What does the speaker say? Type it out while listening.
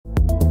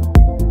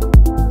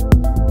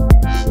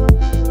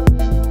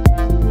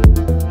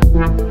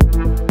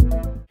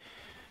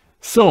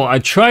So I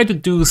try to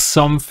do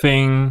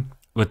something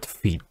with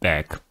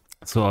feedback.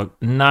 So a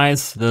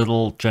nice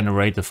little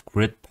generative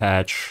grid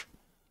patch,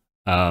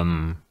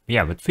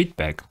 yeah, with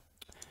feedback.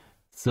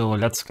 So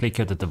let's click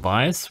at the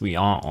device. We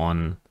are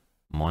on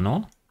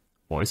mono,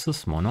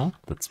 voices mono.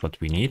 That's what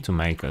we need to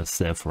make a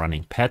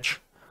self-running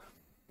patch.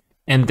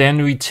 And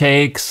then we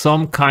take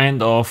some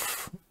kind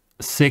of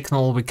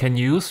signal we can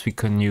use. We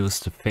can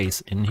use the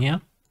phase in here.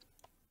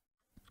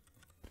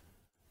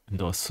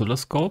 The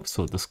oscilloscope,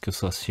 so this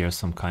gives us here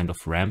some kind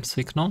of ramp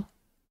signal.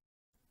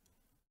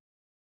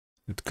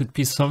 It could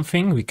be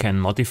something, we can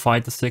modify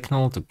the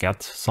signal to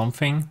get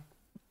something.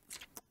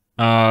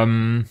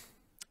 Or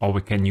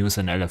we can use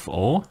an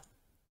LFO.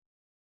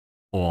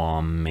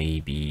 Or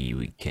maybe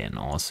we can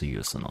also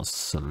use an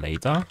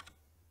oscillator.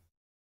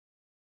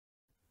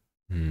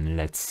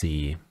 Let's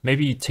see,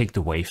 maybe take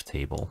the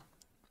wavetable.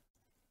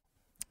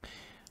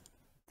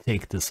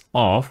 Take this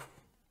off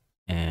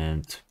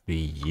and we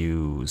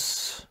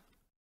use...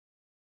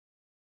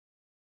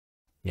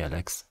 Yeah,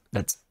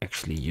 let's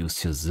actually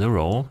use your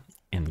 0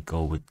 and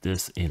go with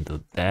this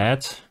into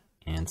that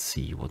and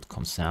see what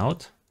comes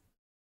out.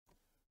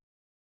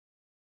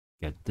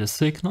 Get this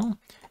signal,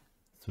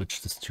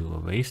 switch this to a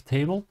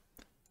wavetable,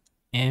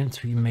 and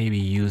we maybe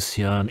use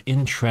here an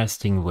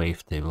interesting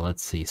wavetable.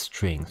 Let's see,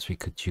 strings. We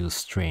could use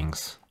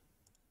strings.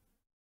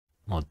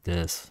 Or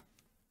this.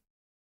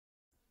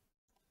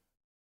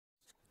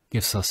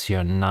 Gives us here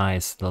a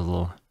nice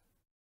little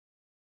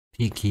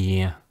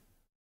peaky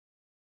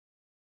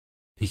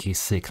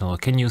signal. I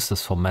can use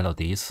this for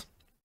melodies.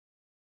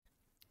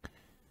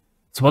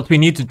 So what we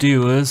need to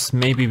do is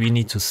maybe we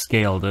need to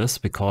scale this,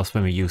 because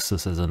when we use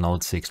this as a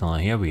note signal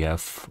here, we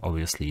have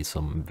obviously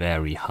some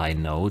very high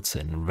notes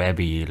and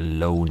very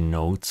low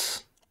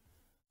notes.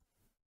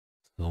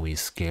 So we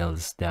scale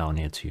this down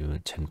here to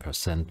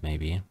 10%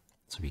 maybe.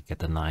 So we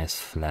get a nice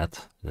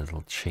flat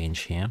little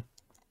change here.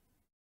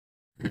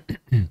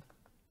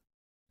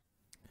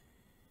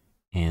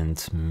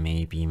 And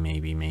maybe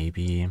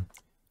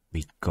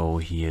we go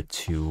here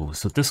to,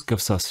 so this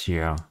gives us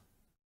here a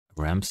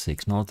ramp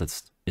signal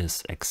that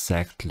is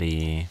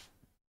exactly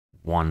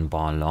 1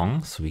 bar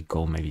long. So we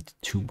go maybe to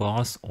 2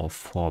 bars or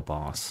 4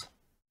 bars.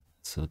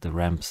 So the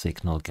ramp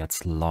signal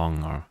gets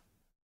longer,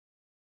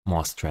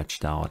 more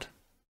stretched out.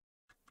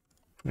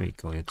 There we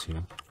go here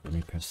to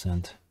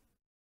 20%.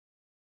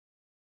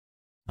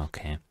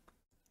 Okay.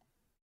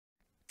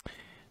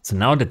 So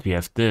now that we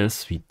have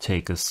this, we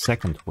take a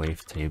second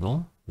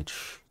wavetable,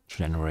 which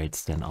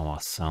generates then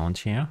our sound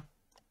here.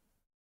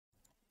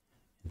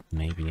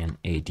 Maybe an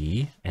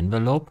AD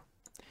envelope.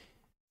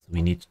 So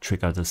we need to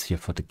trigger this here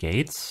for the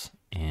gates,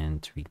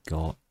 and we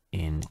go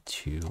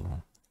into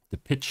the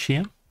pitch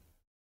here.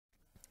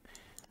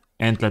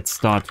 And let's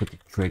start with the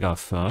trigger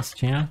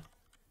first here.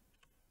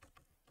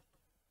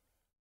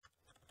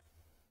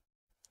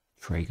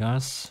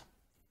 Triggers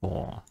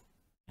 4.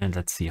 And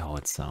let's see how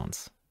it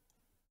sounds.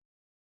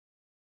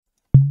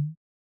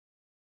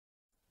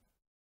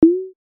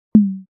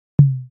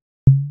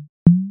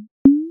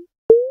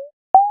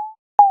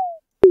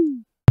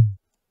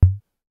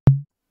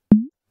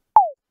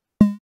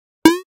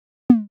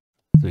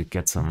 So we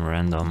get some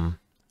random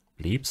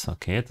bleeps.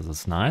 Okay, this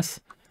is nice.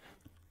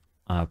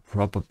 I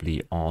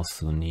probably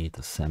also need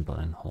a sample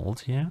and hold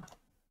here.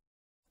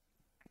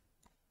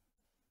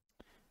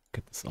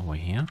 Get this over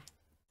here.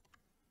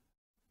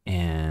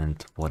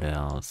 And what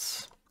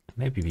else?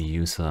 Maybe we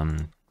use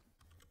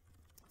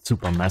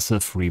super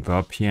massive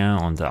reverb here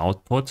on the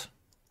output.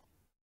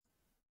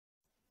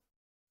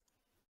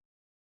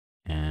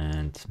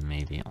 And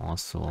maybe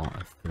also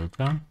a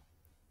filter.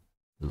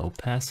 Low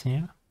pass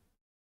here.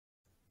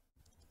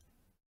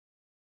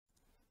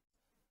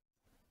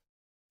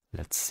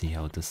 Let's see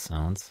how this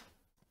sounds.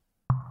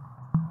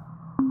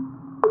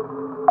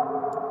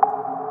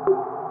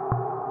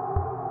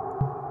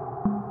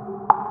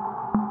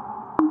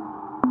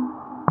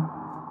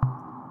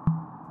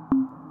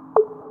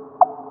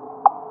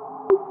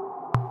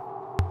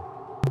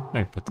 Let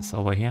me put this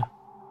over here.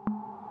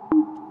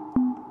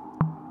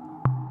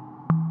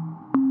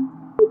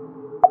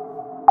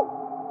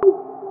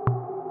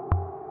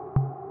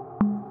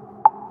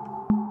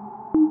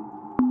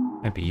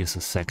 Maybe use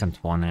a second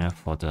one here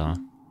for the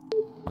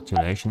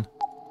modulation.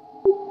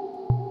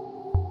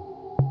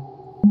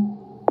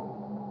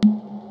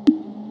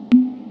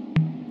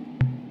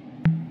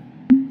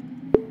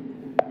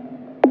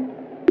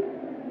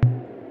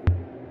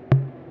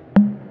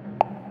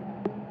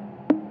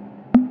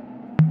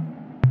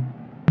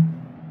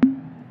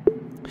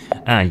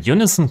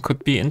 Unison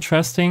could be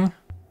interesting.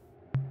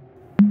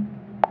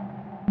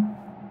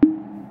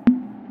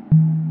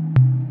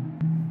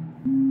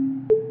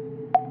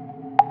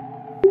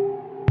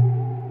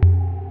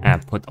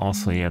 Put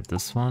also here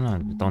this one. I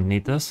don't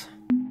need this.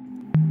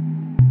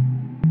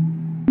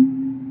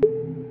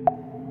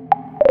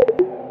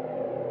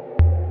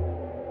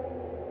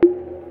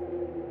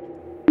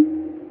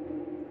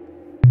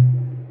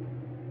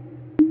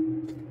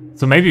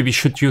 So maybe we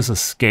should use a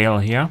scale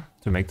here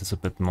to make this a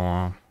bit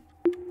more.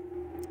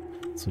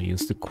 So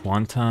use the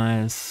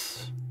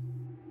quantize.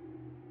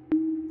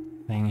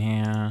 thing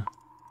here.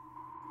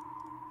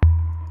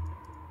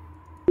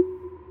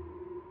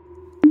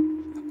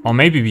 Or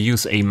maybe we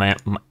use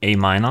A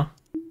minor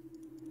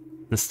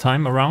this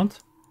time around.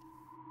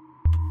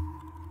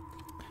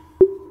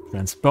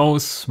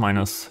 Transpose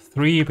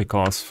 -3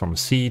 because from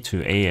C to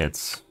A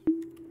it's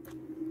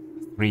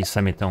 3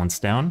 semitones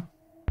down.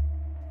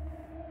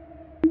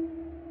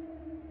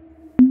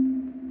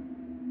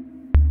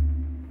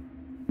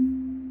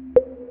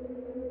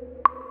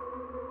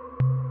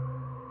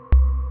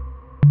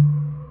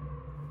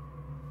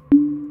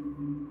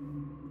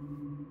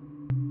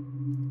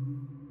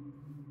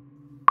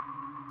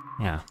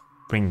 Yeah,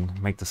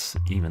 make this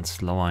even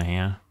slower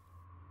here.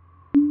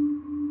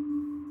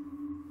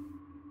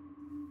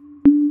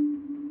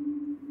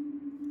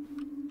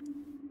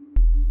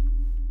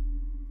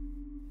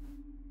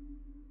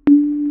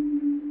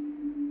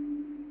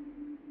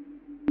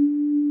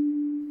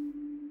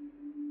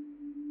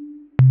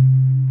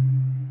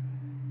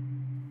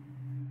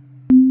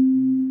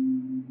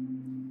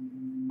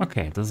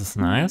 Okay, this is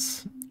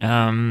nice.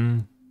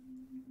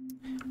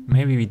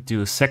 Maybe we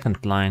do a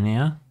second line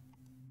here.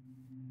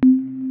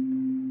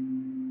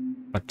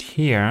 But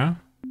here,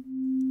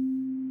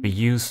 we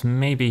use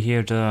maybe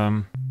here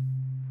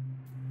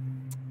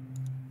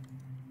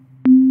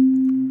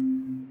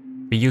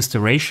we use the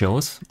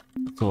ratios.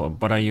 So,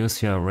 but I use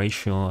here a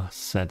ratio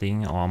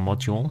setting or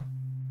module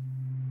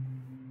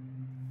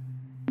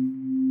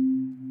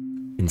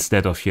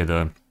instead of here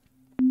the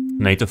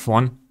native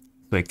one.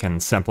 So I can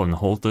sample and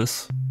hold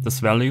this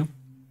value.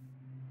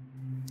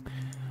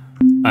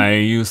 I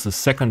use the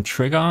second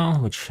trigger,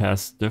 which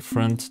has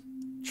different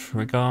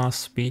trigger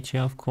speed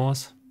here, of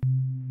course.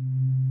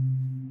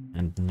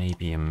 And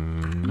maybe a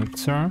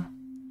mixer.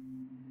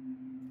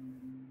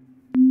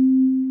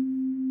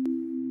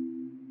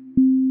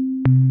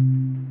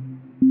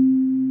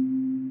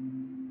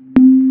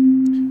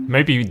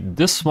 Maybe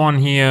this one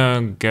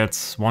here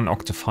gets 1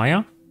 octave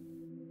higher.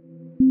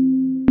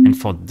 And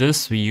for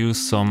this we use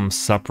some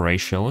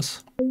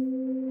sub-ratios.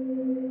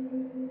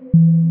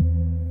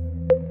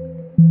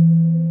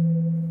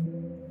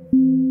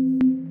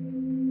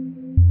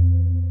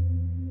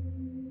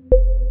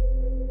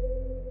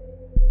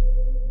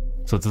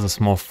 So this is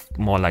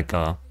more like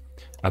a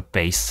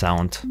bass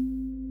sound.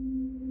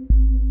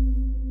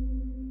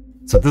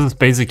 So this is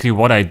basically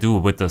what I do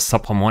with the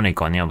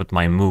subharmonic on here with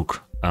my Moog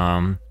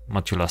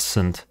modular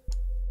synth.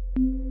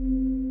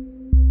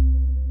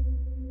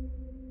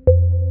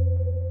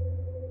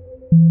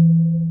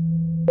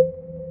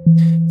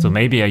 So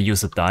maybe I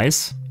use a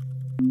dice.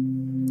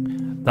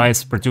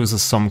 Dice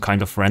produces some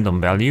kind of random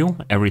value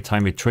every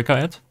time we trigger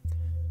it.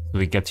 So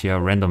we get here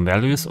random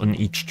values on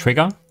each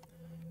trigger.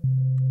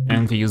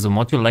 And we use a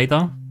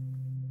modulator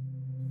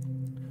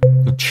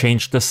to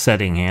change the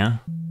setting here.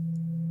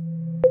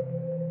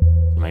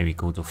 Maybe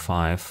go to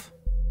 5.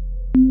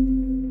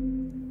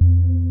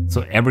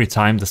 So every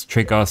time this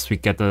triggers, we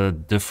get a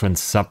different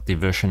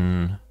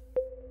subdivision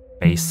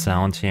bass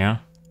sound here.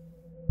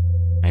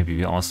 Maybe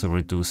we also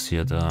reduce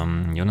here the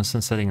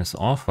unison setting is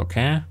off,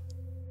 okay.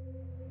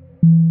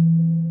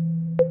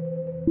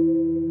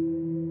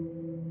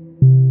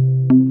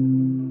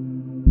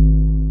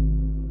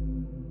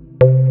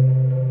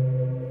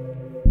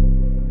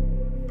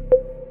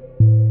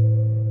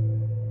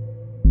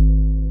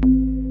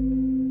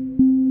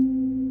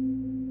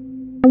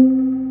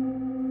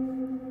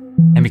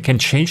 And we can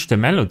change the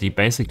melody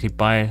basically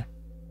by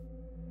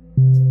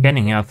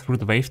scanning here through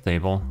the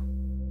wavetable,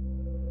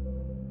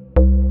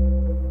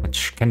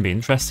 which can be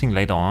interesting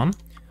later on.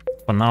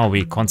 For now,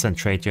 we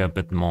concentrate here a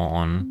bit more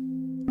on...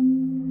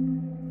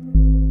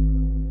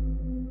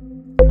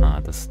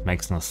 this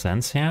makes no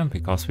sense here,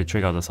 because we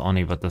trigger this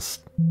only with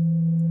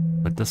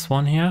this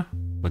one here,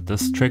 with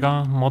this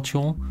trigger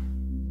module.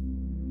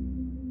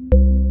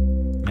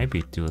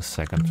 Maybe do a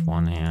second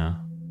one here.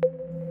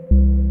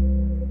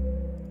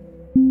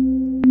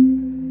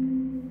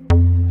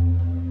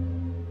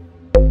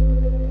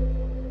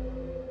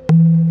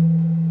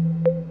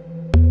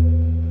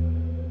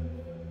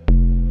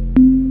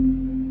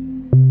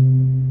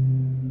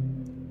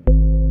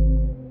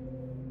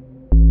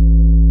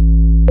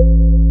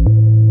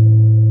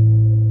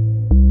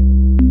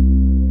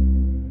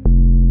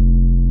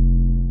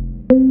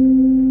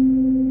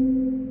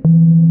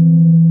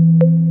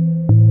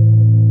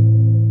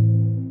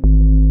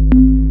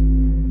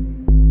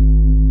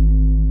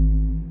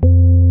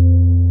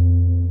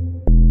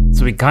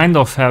 Kind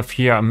of have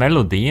here a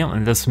melody,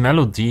 and this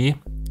melody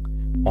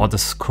or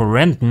this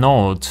current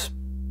note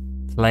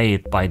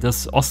played by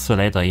this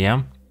oscillator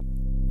here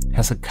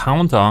has a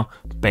counter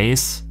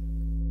bass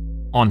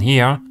on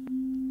here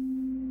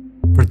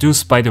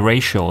produced by the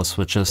ratios,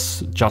 which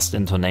is just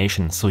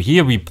intonation. So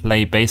here we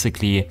play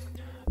basically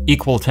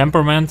equal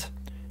temperament,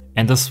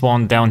 and this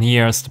one down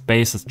here is the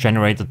bass is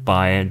generated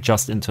by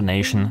just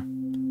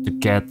intonation to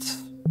get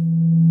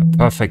a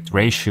perfect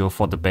ratio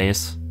for the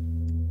bass.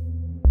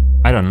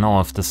 I don't know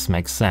if this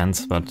makes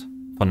sense, but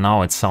for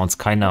now it sounds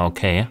kinda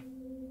okay.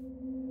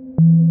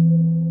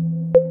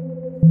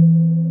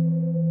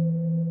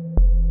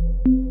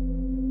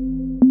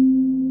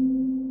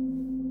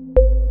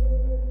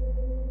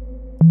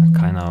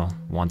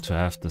 want to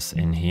have this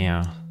in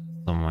here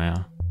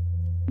somewhere.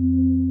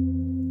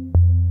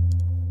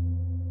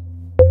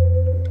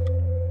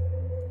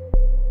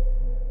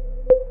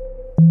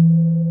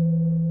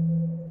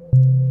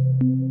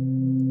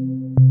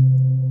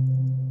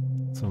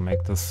 So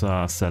make this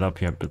setup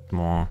here a bit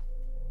more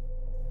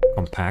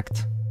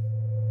compact.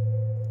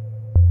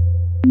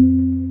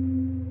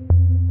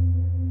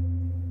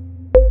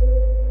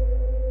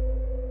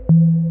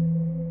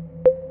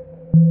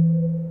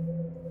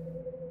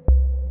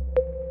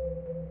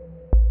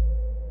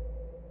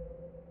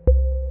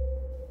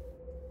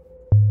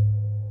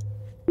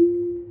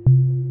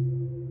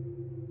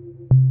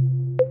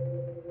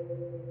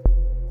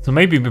 So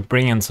maybe we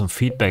bring in some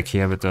feedback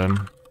here with a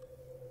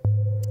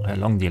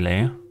long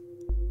delay.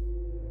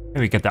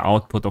 Maybe get the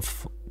output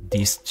of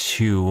these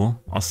two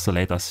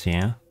oscillators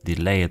here,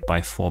 delay it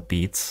by 4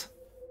 beats.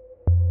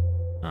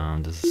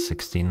 This is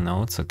 16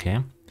 notes, okay.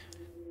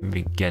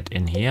 We get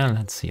in here,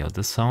 let's see how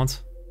this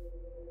sounds.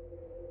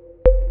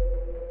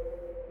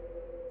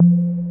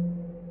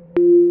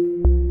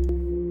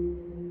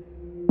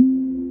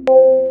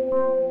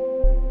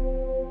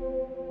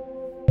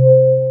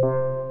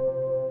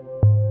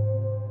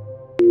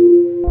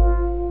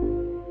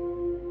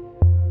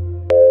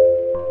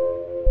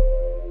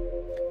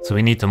 So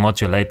we need to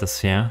modulate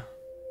this here.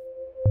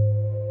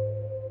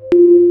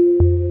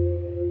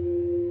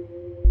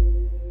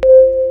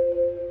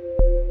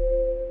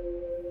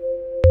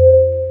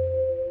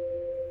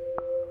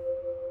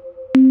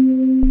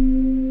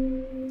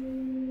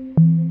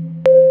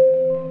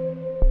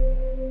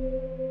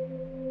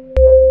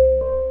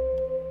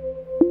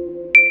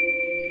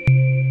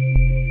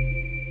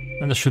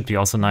 And this should be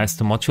also nice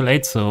to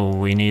modulate, so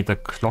we need a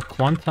clock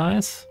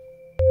quantize.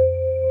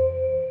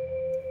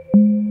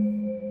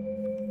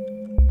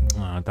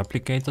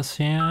 Duplicate this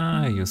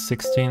here, use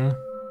 16.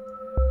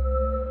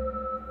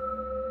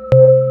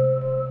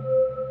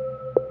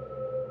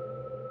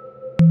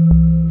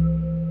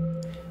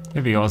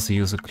 Maybe also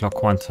use a clock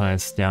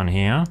quantize down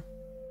here.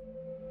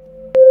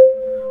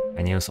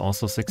 And use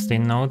also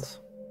 16 notes.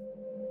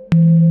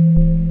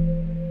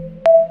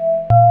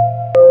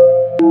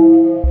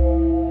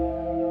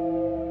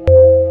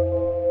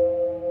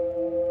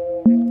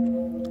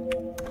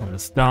 Pull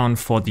this down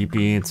 4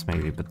 dB, it's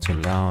maybe a bit too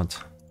loud.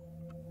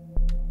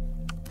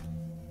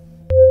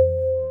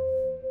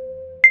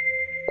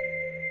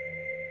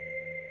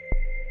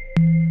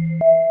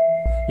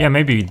 Yeah,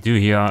 maybe we do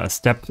here a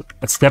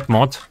step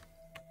mod.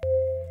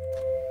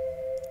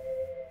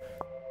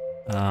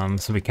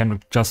 So we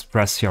can just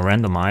press here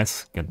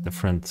randomize, get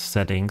different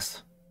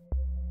settings.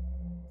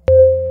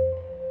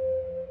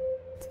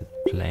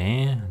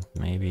 Play,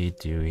 maybe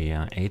do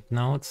here 8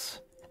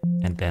 notes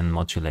and then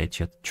modulate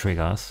your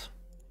triggers.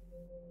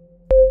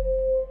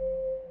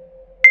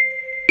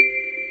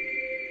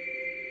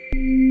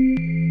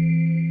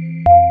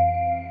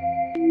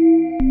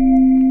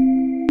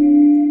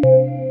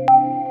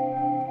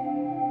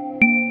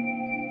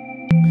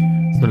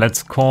 So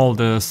let's call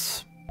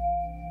this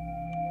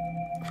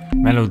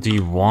melody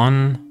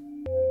 1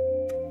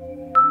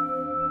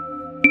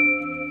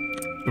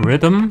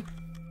 rhythm.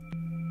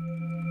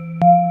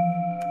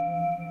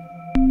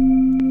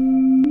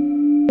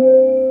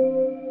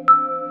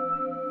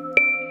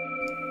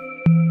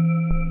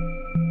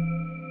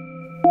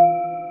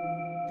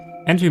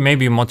 And we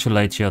maybe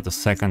modulate here the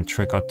second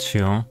trigger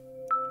too.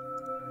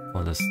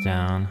 Pull this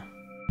down.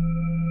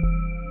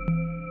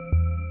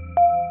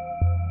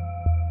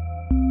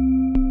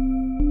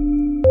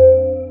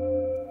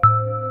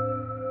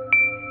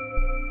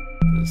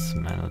 This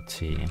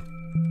melody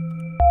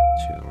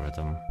to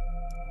rhythm.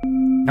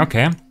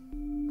 Okay.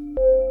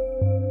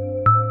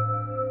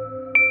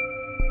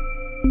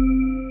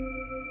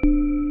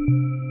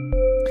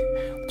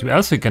 What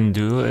else we can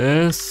do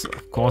is,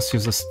 of course,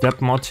 use a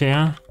step mod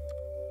here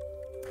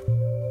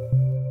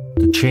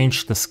to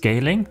change the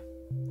scaling.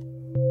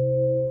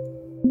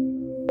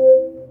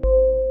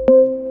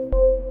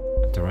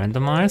 To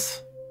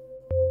randomize.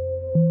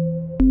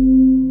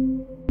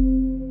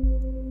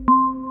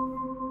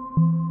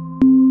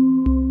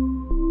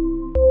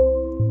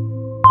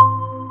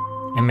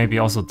 And maybe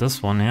also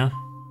this one here.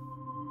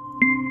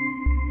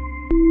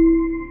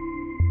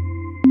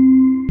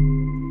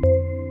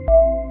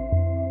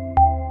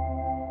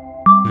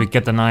 We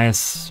get a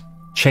nice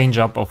change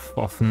up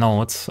of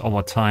notes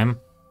over time.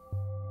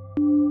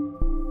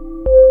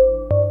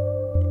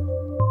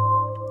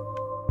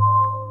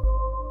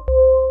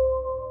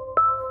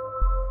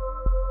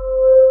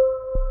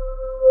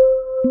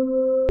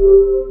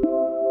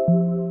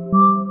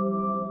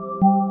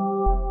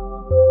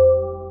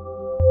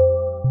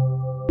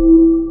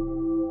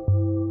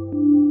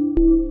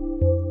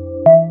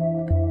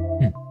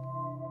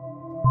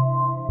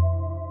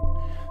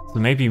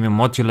 Maybe we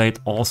modulate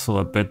also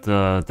a bit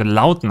the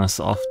loudness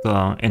of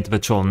the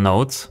individual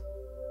notes.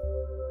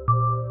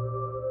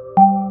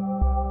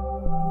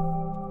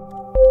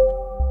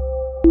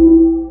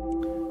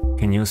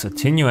 Can use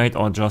attenuate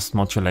or just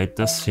modulate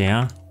this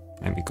here.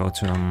 Maybe go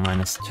to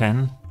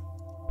 -10.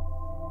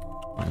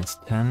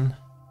 -10.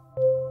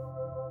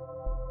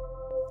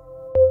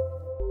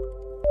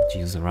 could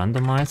use a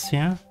randomize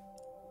here.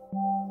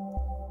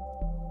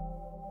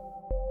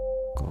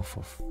 Go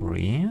for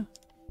free.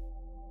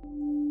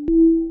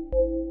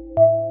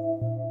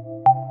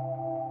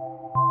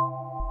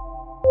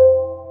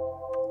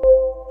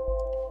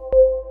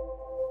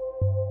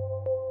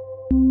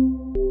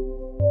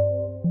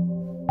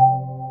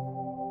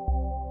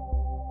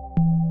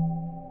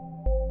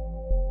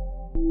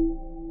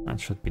 That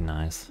should be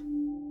nice.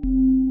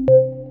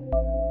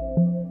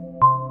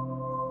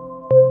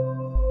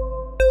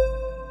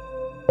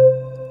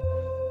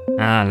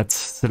 Let's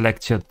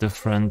select your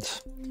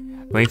different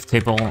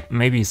wavetable,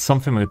 maybe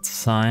something with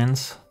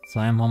sines,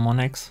 sine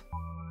harmonics.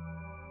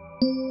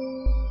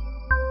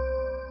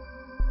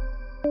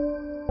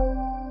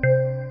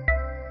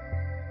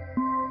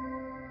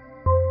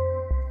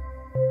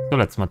 So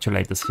let's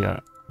modulate this here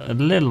a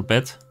little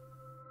bit,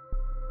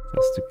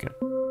 just to get.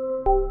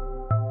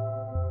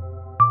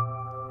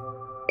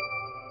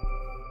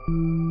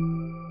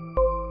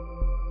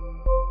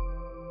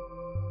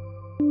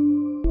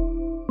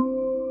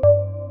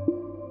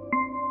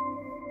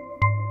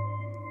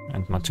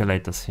 And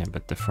modulate this here a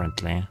bit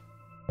differently.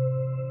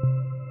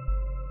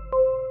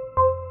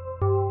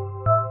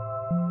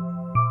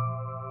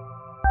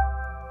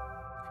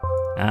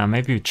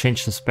 Maybe we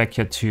change the spec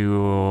here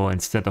to,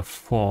 instead of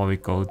 4, we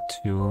go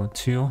to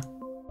 2.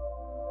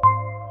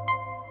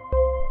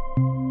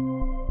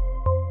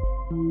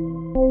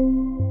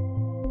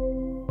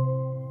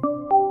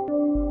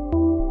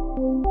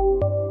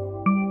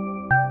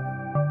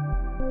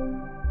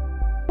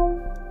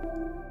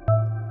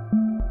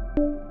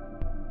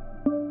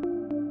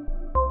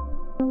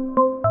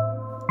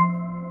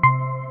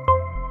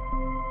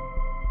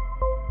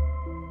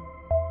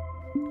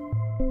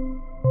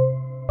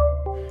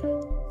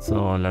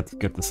 So let's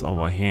get this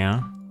over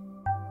here.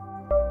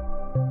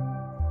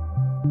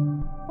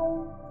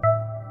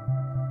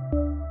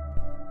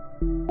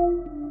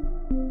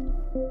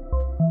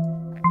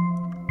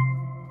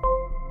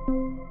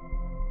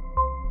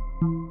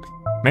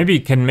 Maybe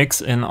you can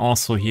mix in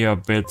also here a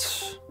bit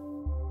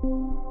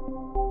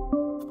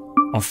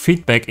of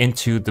feedback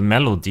into the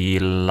melody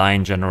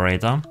line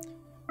generator.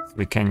 So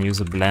we can use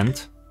a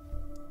blend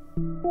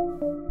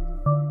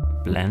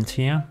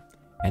here,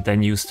 and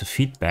then use the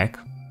feedback.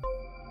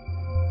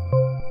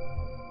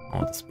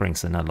 Oh, this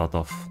brings in a lot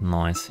of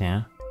noise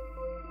here.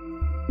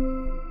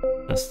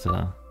 Just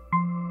I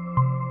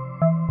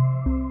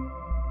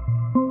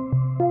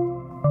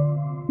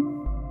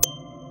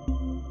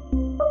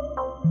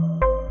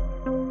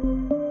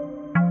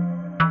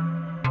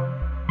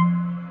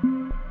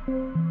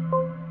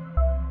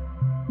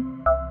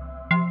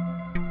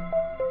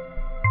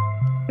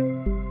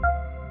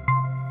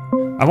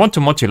want to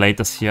modulate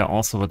this here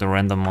also with a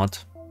random mod.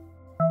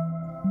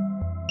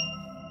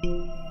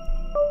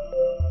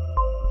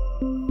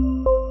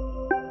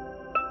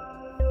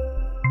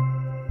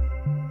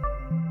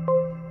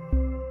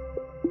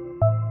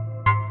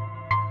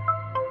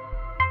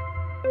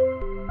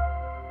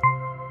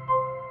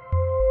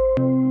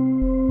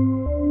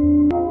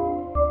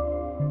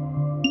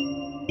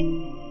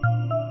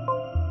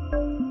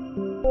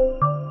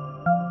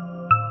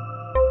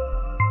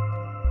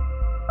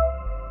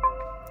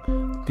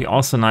 Be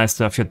also nice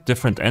to have your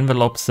different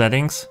envelope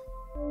settings.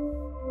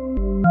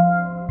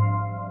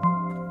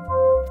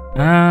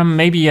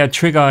 Maybe a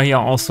trigger here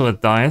also a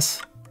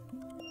dice.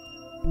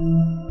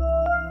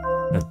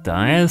 A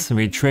dice.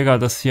 We trigger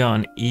this here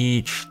on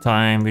each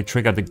time we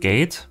trigger the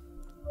gate.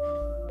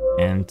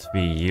 And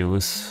we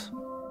use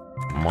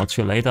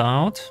modulator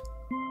out.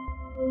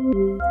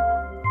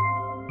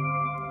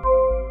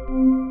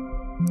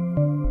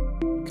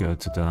 Go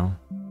to the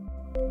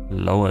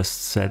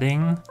lowest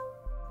setting.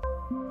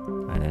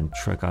 And then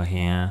trigger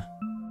here.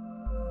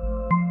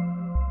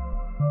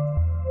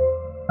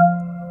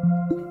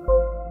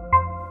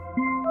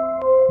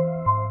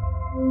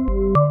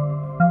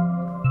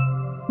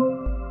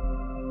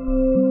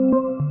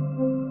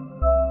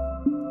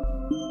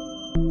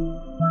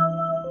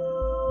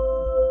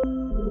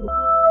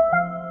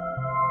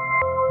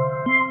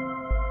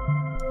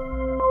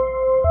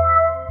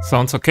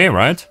 Sounds okay,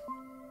 right?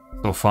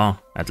 So far,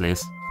 at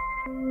least.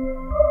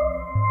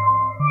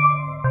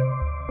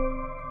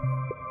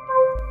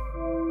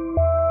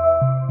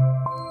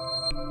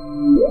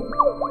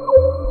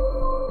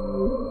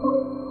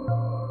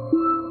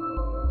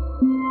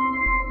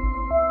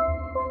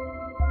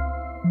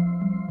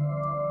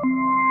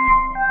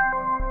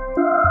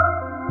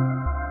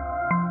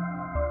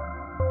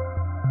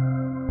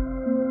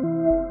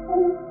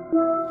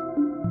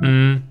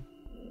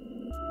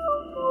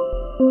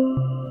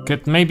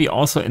 Could maybe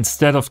also,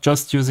 instead of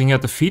just using here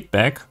the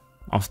feedback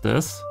of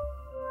this,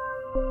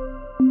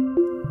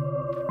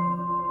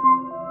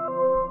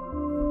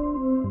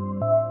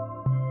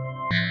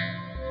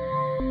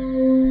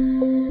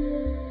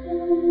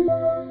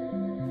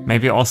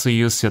 maybe also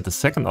use here the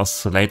second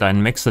oscillator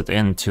and mix it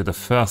into the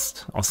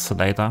first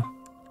oscillator.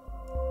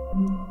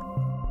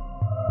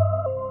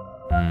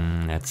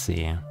 Let's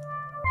see.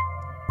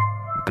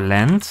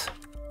 Blend.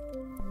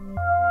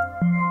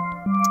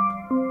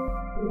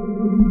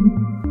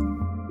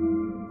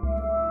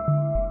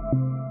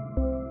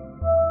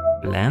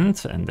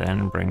 end and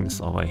then bring this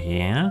over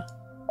here.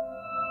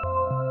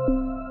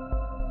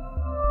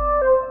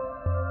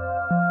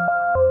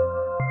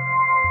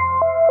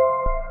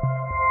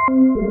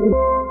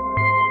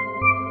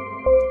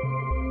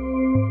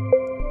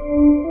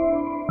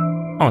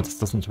 Oh, this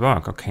doesn't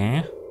work,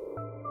 okay.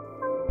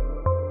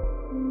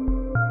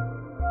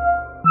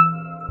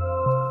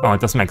 Oh,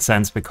 it does make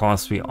sense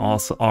because we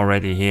also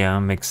already here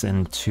mix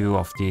in 2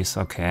 of these,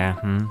 okay,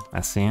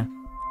 I see.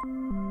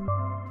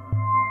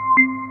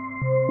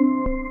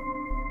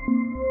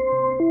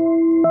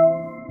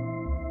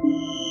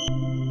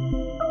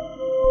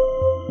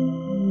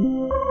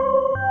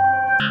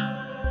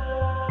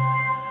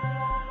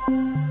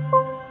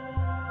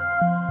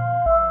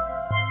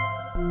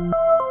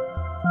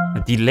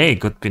 A delay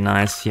could be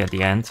nice here at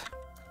the end.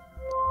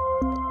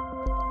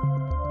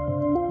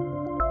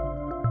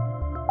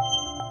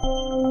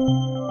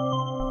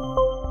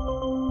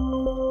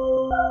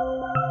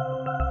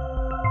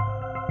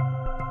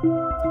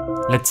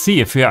 Let's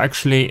see if we're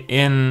actually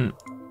in...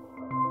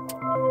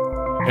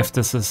 if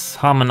this is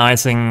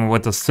harmonizing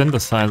with the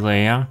synthesizer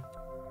here.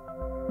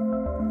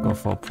 Go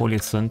for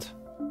polysynth.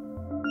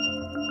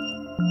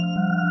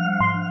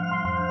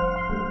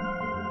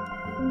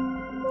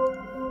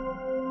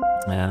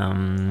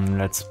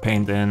 Let's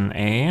paint in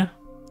A.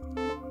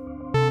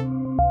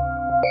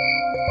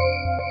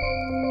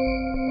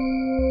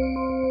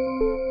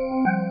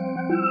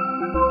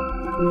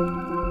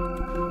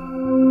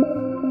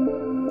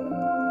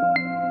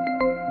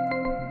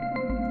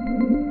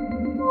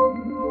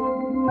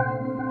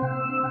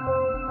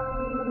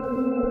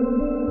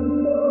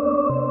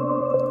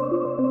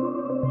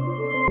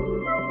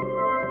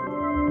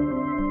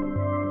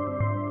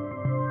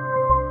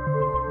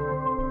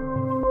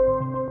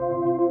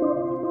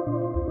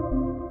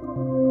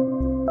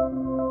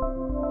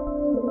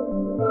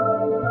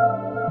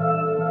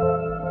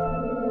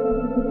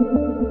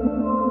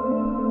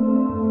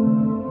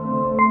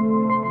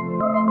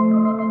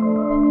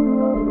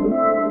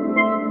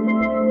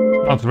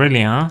 Not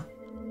really, huh?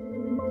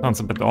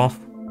 Sounds a bit off.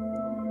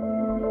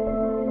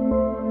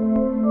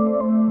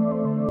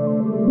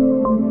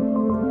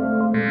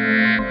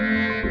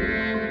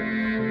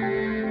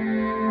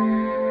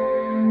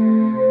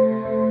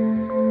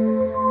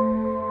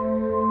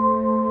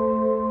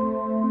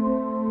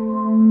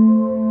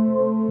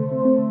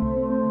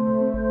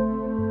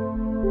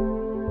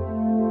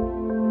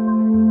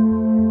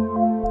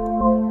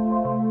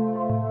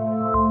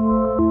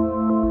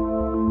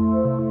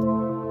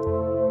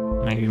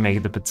 Maybe make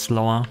it a bit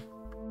slower.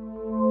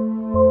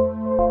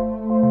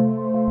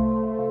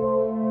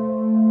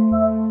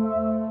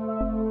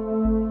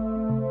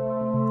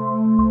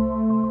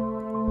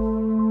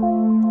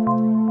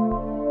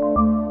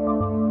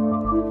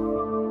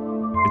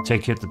 We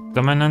take here the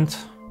dominant.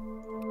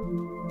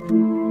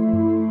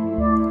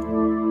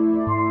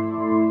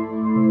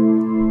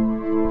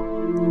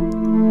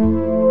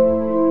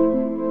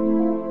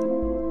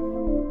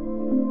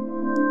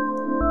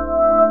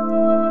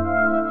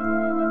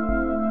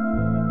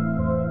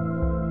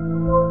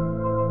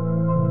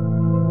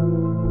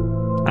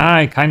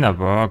 It kind of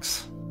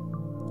works.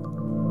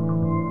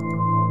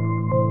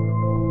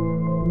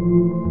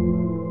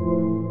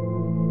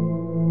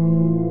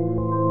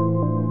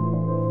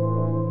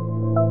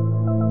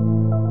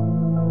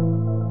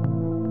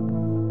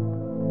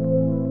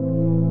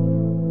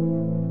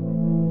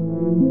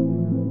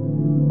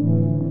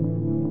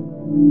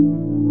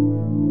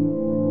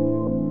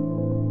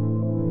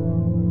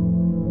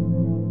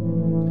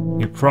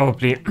 You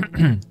probably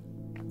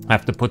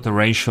have to put the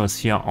ratios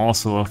here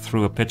also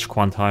through a pitch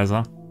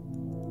quantizer.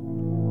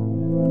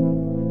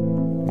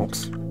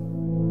 Oops.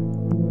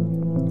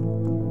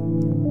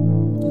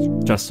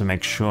 Just to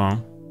make sure.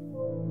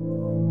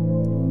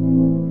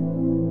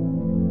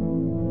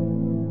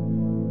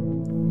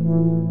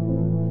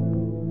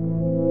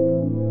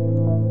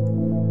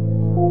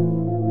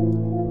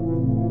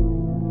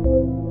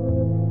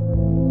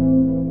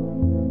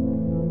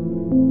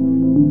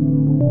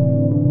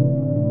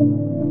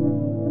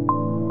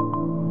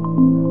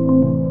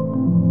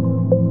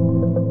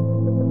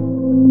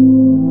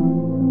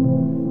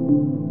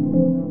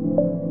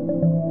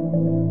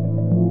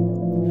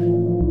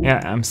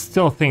 I'm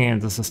still thinking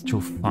this is too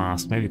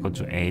fast. Maybe go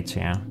to 8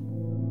 here.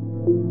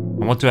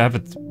 I want to have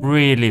it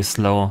really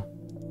slow.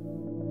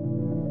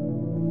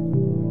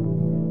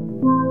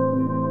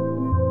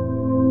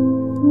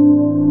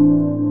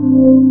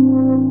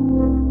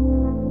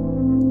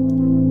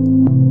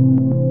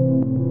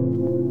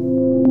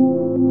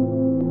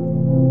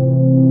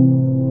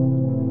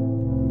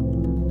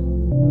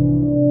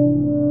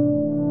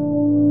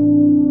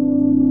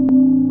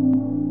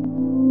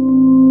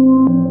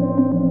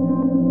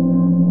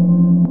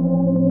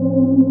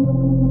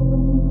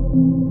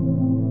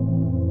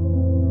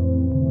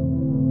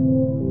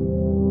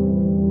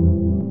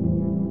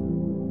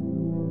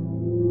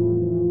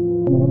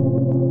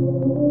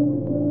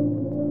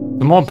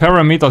 The more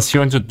parameters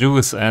you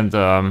introduce and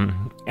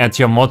add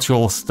your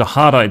modules, the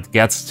harder it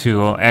gets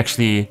to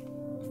actually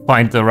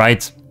find the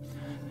right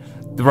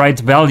the right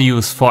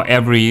values for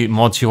every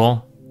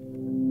module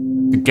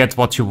to get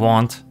what you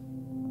want.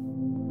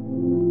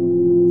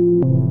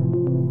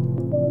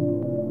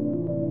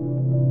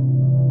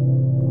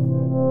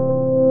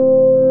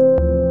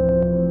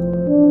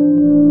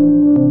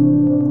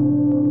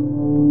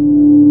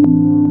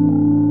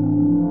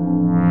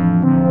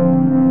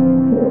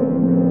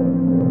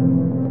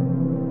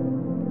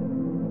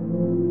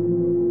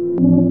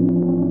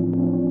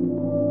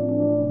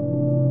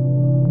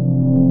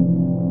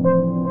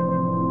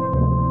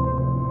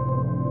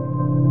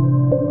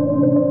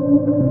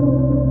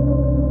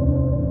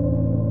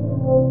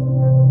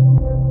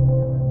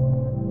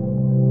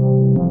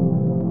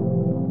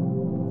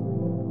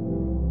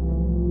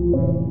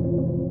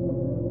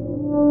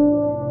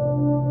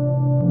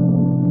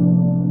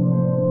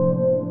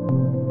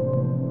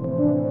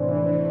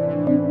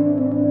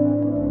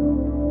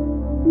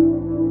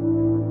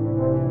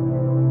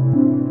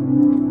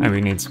 Maybe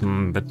we need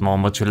some bit more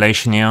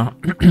modulation here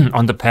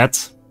on the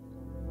pads.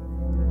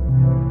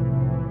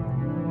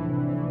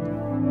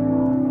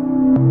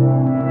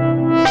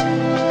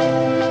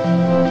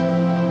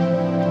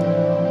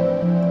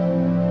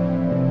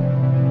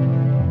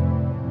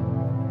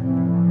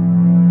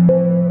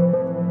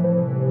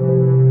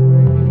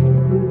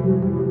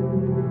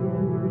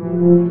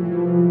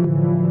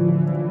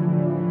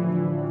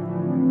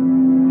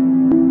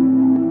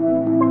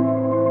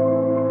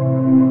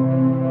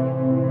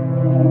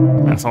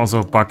 There's also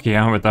a bug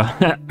here with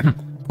the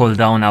pull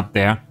down up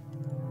there.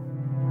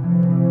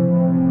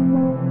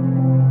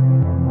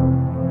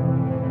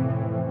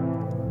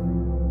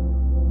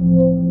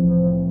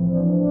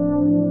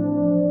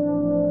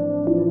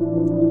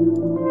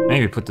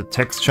 Maybe put the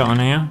texture on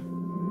here.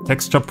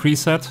 Texture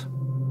preset.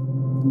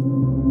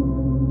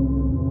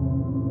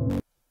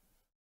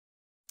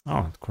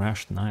 Oh, it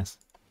crashed. Nice.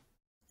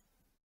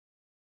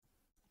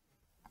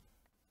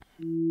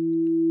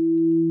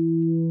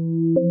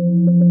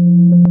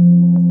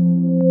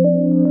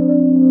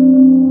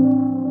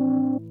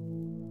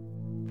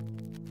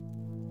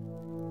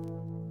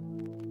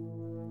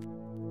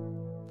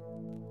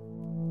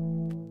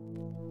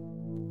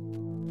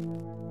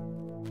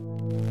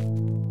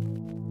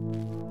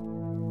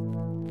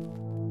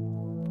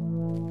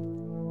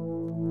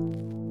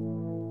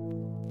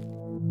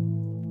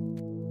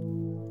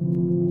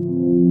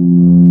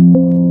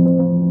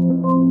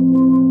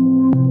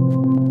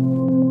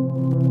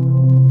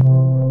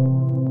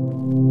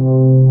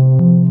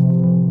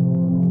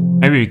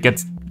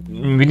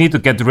 We need to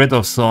get rid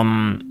of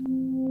some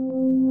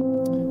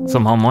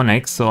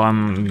harmonics, so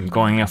I'm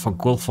going here for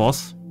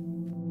Gulfos.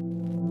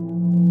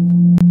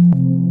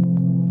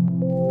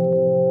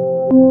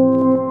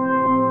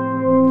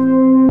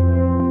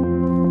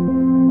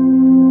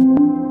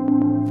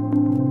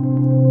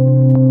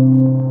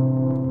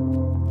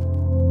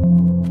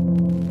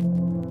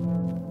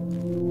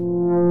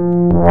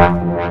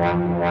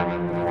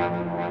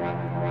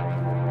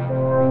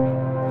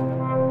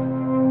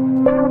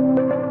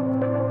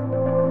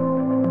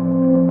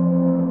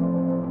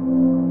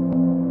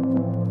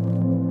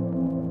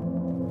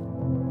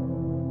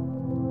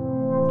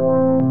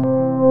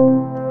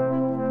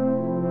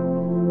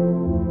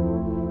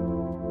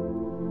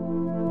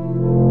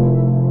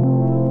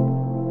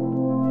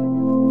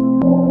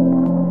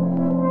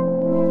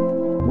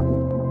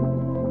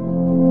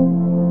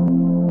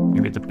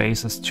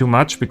 Is too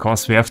much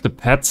because we have the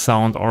pad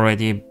sound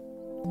already,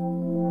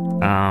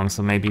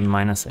 so maybe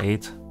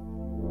 -8.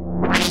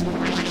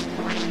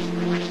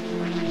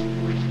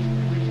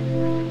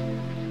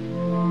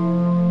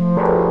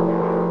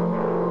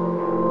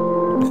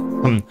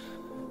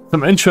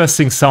 Some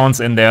interesting sounds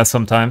in there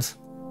sometimes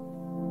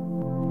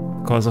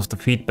because of the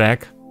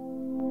feedback.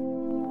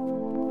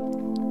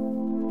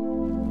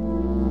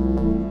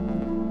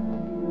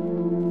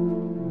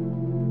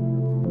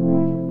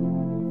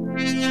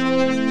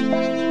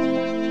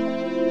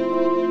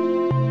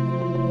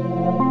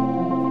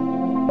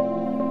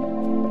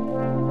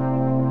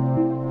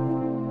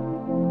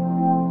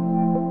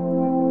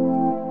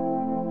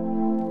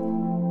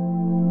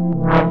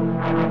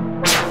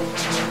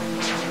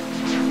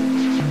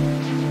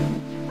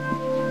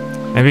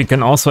 Maybe we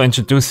can also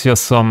introduce here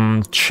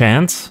some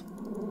chants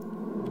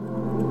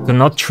to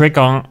not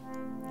trigger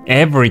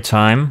every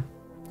time,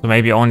 so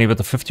maybe only with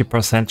a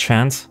 50%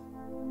 chance.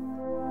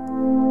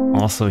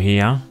 Also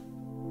here,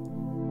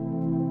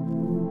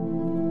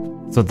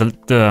 so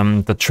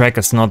the track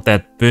is not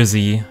that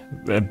busy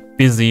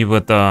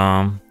with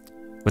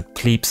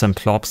pleeps and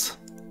plops.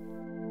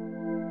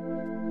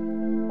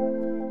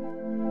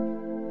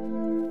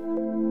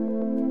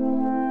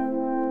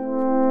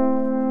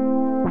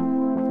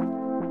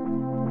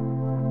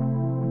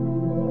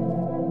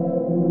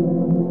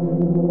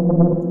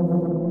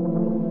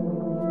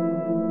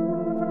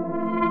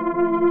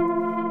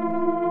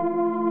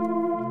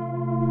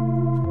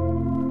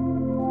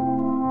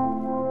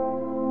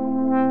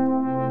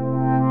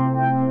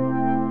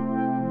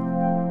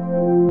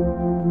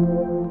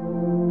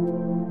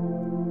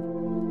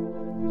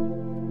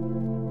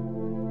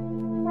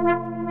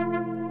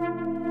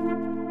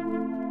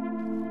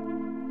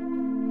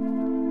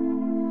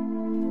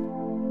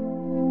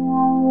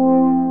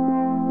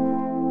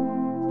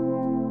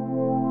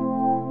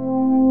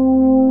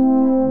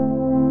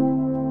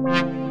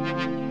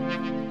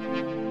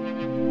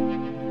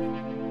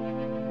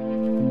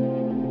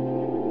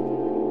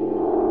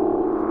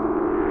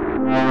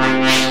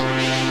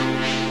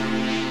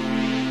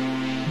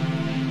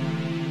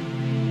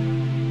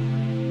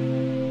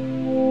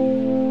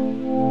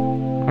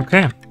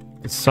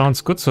 It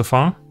sounds good so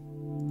far.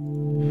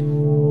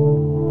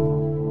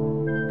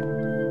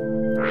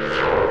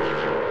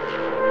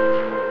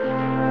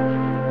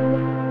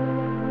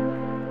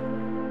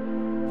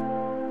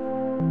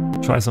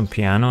 Try some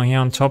piano here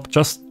on top,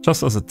 just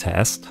as a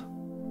test.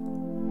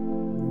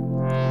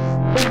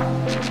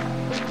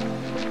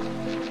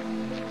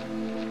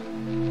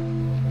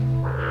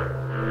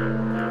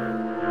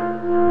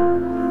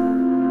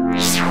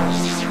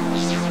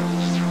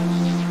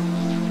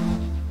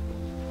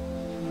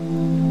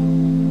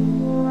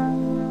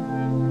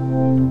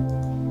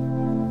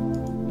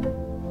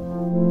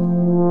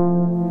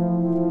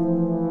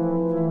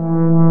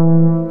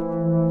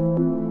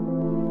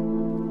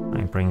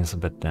 Bring this a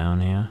bit down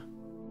here.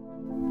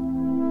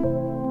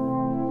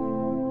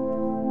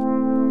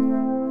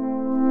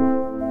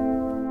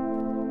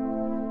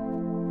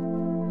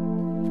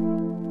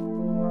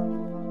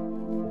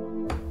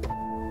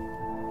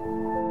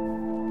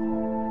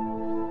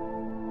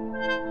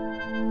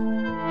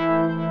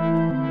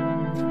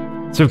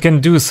 So we can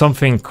do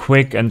something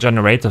quick and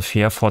generative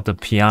here for the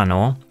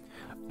piano.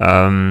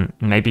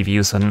 Maybe we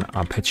use an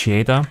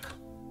arpeggiator.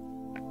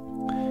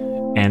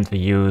 And we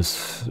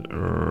use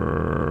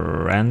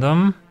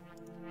random.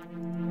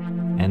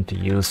 And we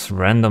use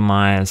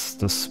randomize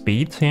the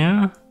speed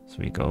here. So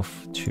we go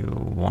to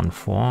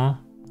 1/4.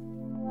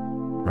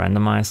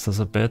 Randomize this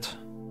a bit.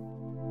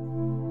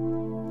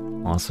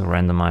 Also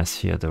randomize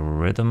here the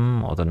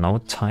rhythm or the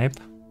note type.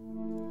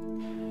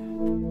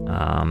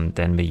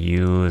 Then we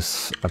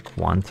use a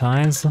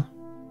quantize.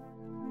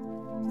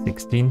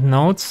 16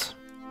 notes.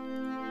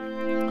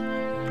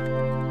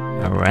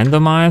 A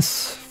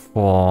randomize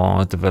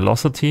for the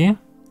velocity.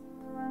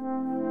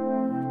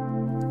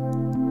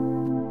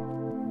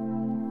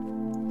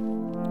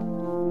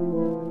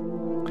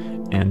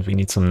 And we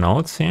need some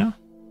notes here.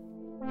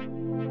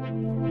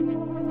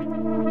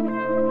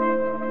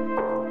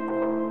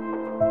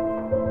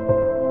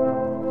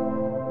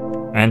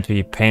 And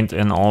we paint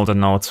in all the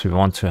notes we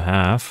want to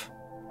have.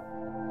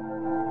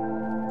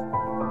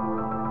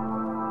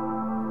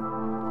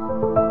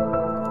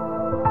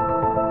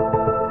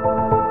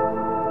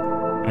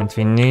 And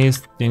we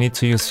need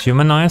to use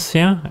humanize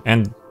here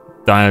and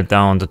dial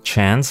down the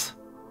chance.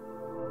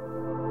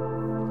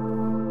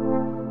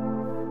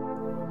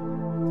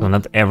 So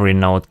not every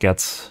note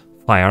gets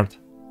fired.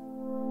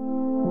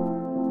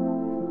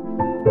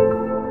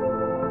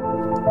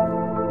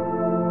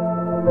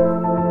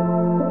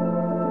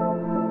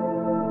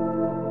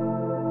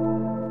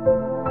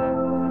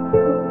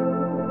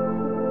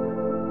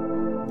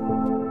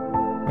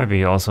 Maybe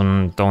you also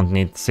don't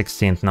need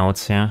 16th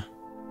notes here.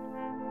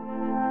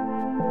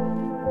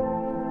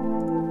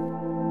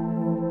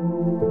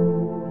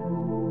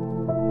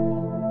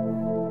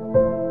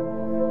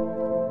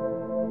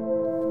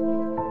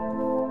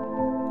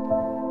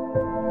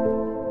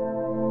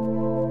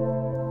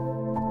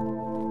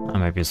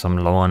 Maybe some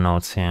lower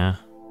notes here.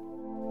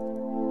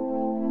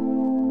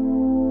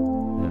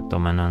 The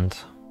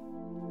dominant.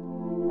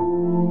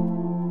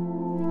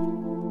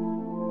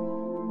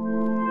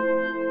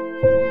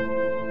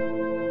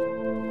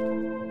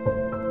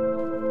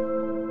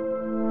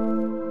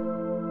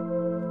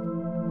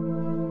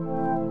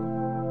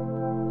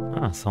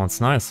 Ah,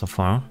 sounds nice so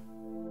far.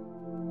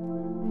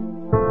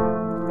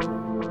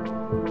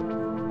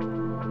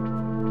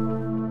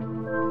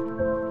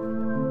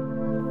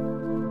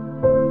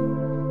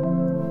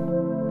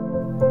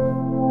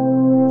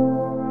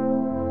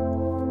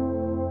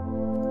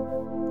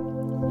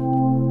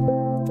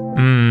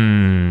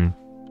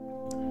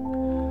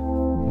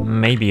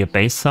 Maybe a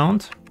bass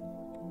sound.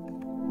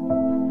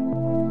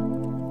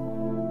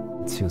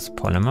 Let's use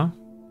polymer.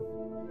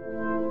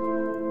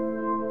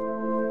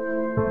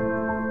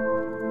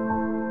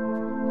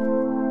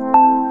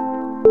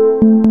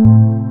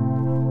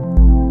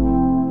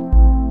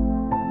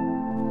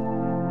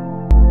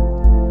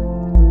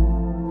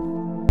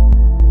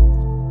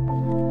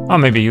 Or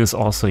maybe use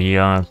also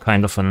here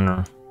kind of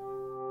an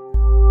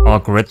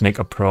algorithmic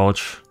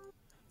approach.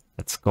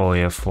 Let's go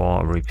here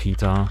for a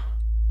repeater.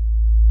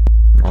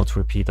 Note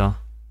repeater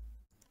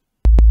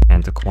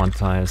and the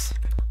quantize.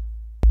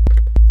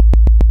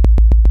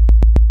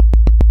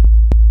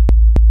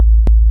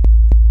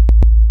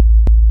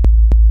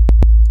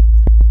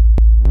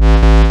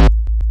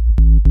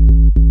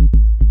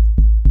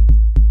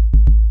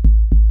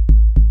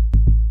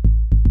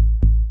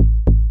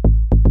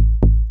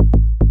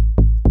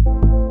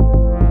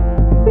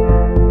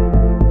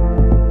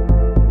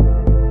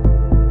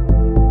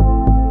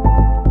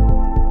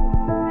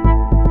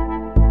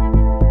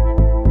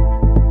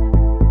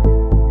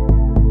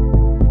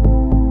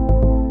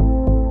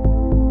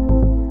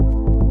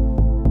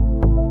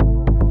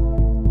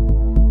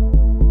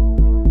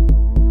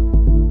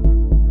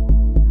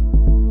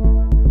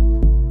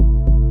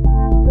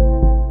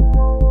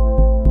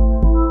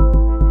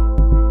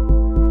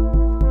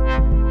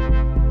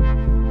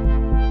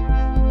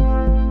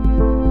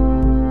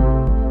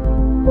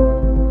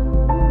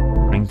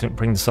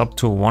 Bring this up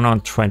to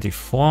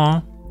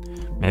 124.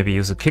 Maybe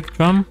use a kick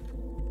drum.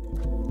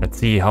 Let's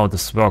see how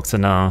this works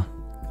in a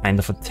kind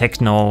of a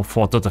techno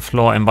 4 to the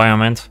floor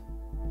environment.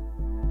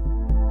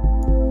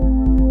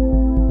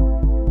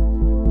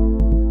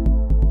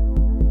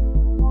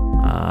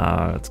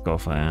 Let's go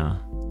for yeah.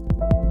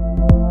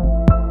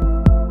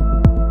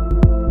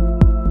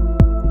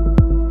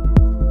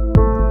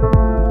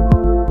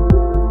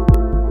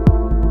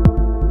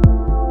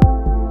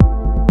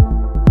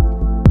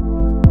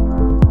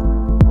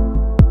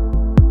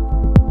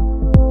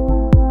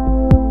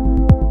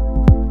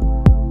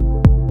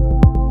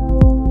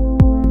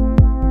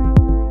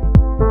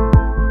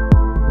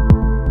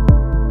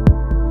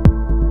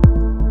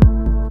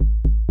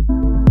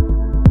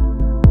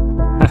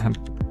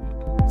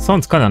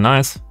 Sounds kind of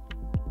nice.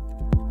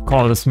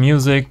 Call this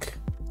music.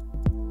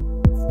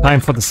 Time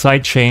for the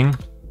sidechain.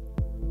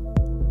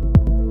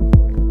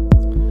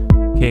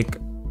 Kick.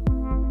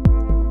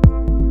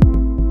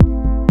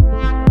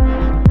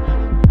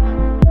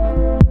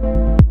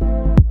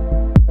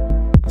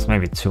 That's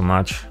maybe too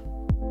much.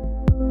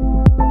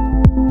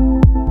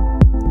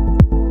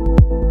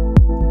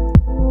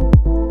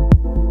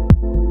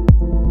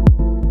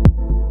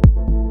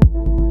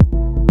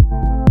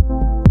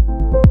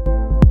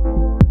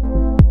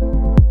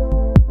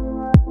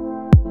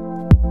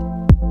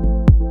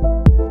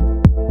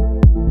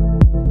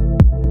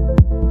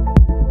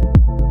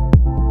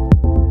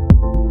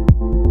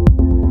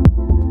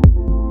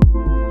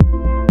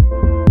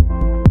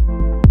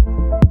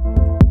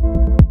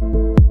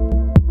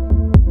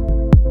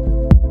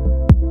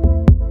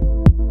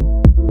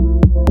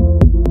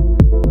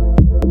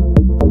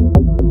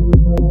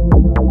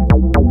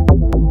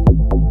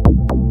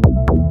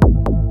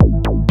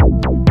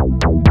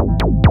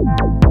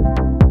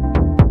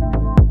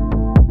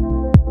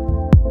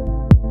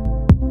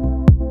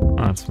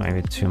 That's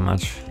maybe too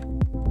much.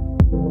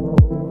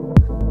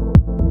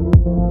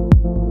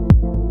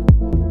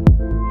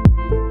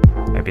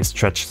 Maybe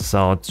stretch this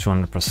out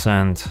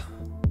 200%.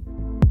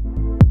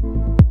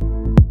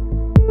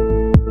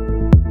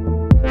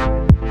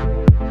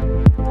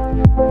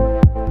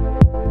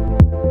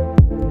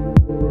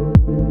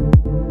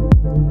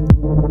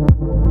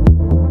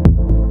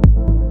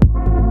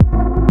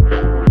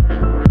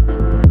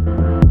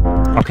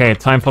 Okay,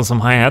 time for some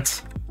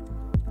hi-hats.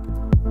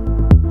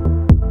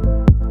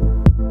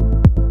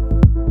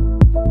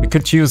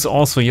 Could use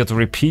also here the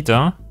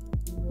repeater,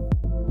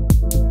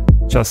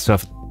 just to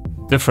have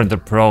a different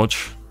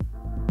approach.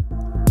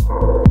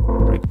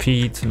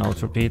 Repeat,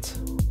 note repeat.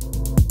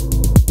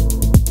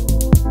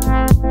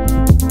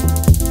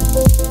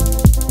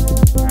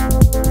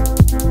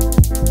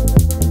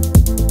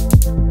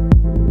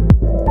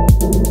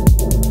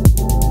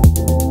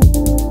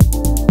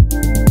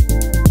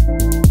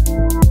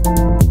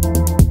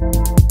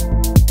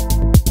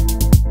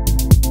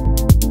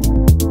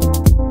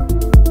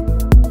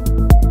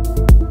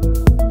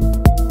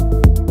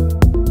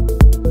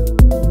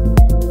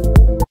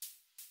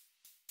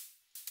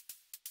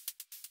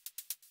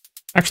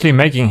 Actually,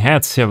 making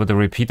heads here with the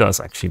repeater is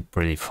actually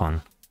pretty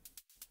fun.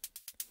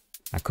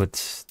 I could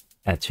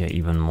add here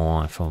even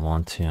more if I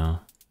want to.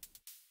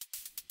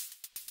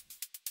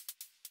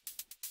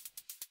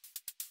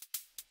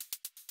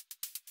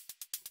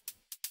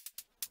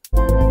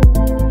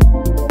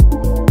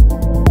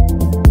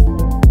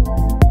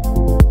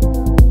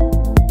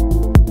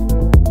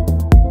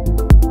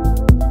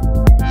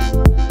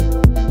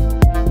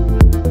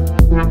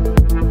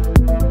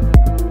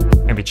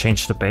 Maybe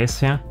change the bass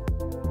here.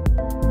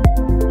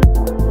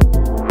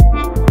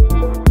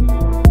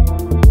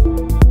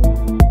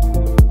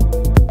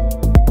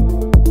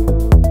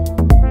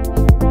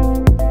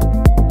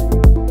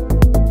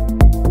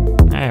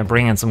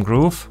 Bring in some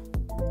groove.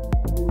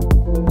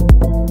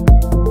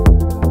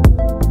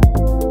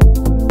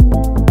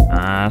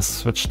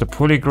 Switch the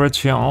polygrid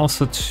here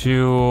also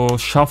to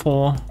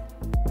shuffle.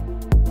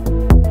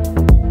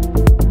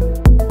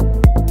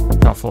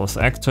 Shuffle is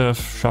active.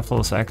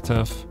 Shuffle is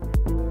active.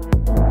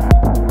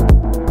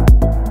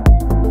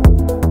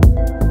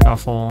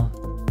 Shuffle.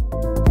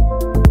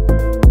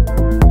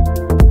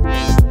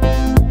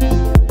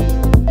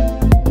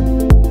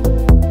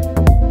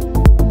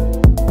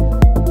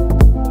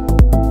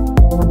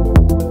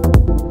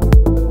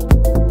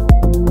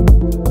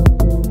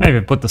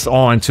 Maybe put this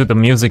all into the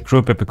music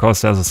group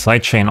because there's a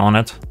sidechain on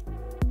it.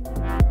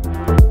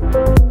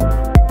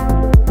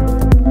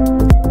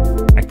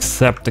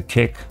 Except the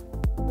kick.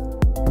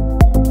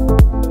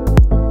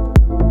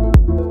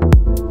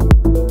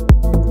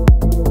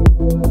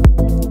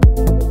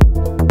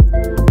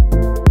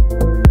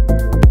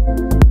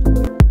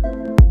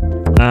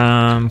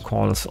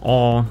 Call this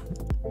all.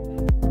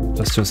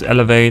 Just use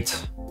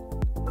elevate.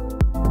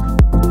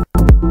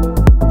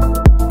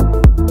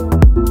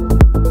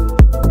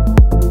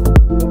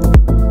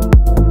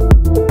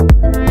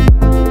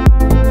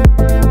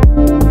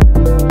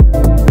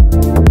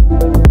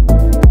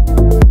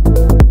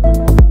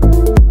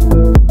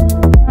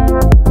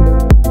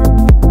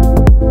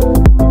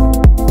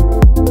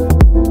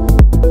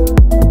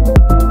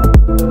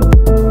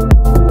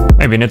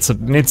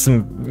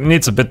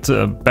 Needs a bit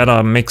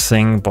better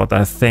mixing, but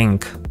I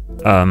think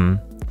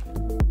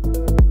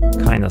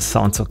kind of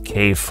sounds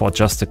okay for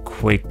just a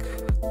quick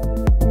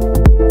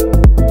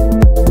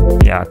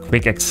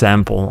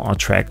example or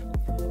track.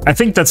 I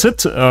think that's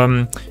it.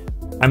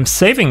 I'm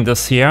saving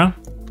this here.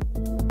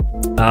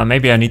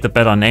 Maybe I need a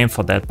better name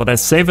for that, but I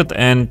save it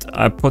and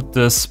I put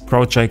this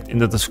project in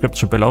the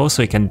description below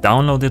so you can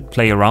download it,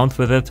 play around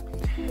with it.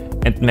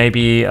 And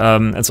maybe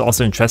it's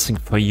also interesting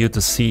for you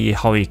to see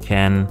how you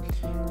can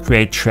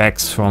create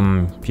tracks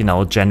from, you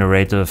know,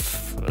 generative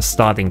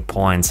starting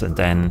points and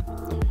then,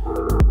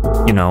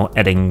 you know,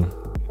 adding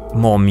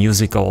more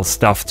musical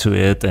stuff to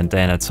it. And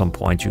then at some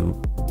point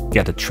you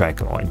get a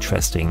track or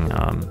interesting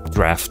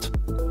draft.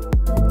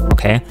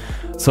 Okay,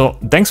 so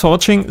thanks for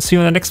watching. See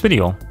you in the next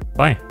video.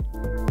 Bye.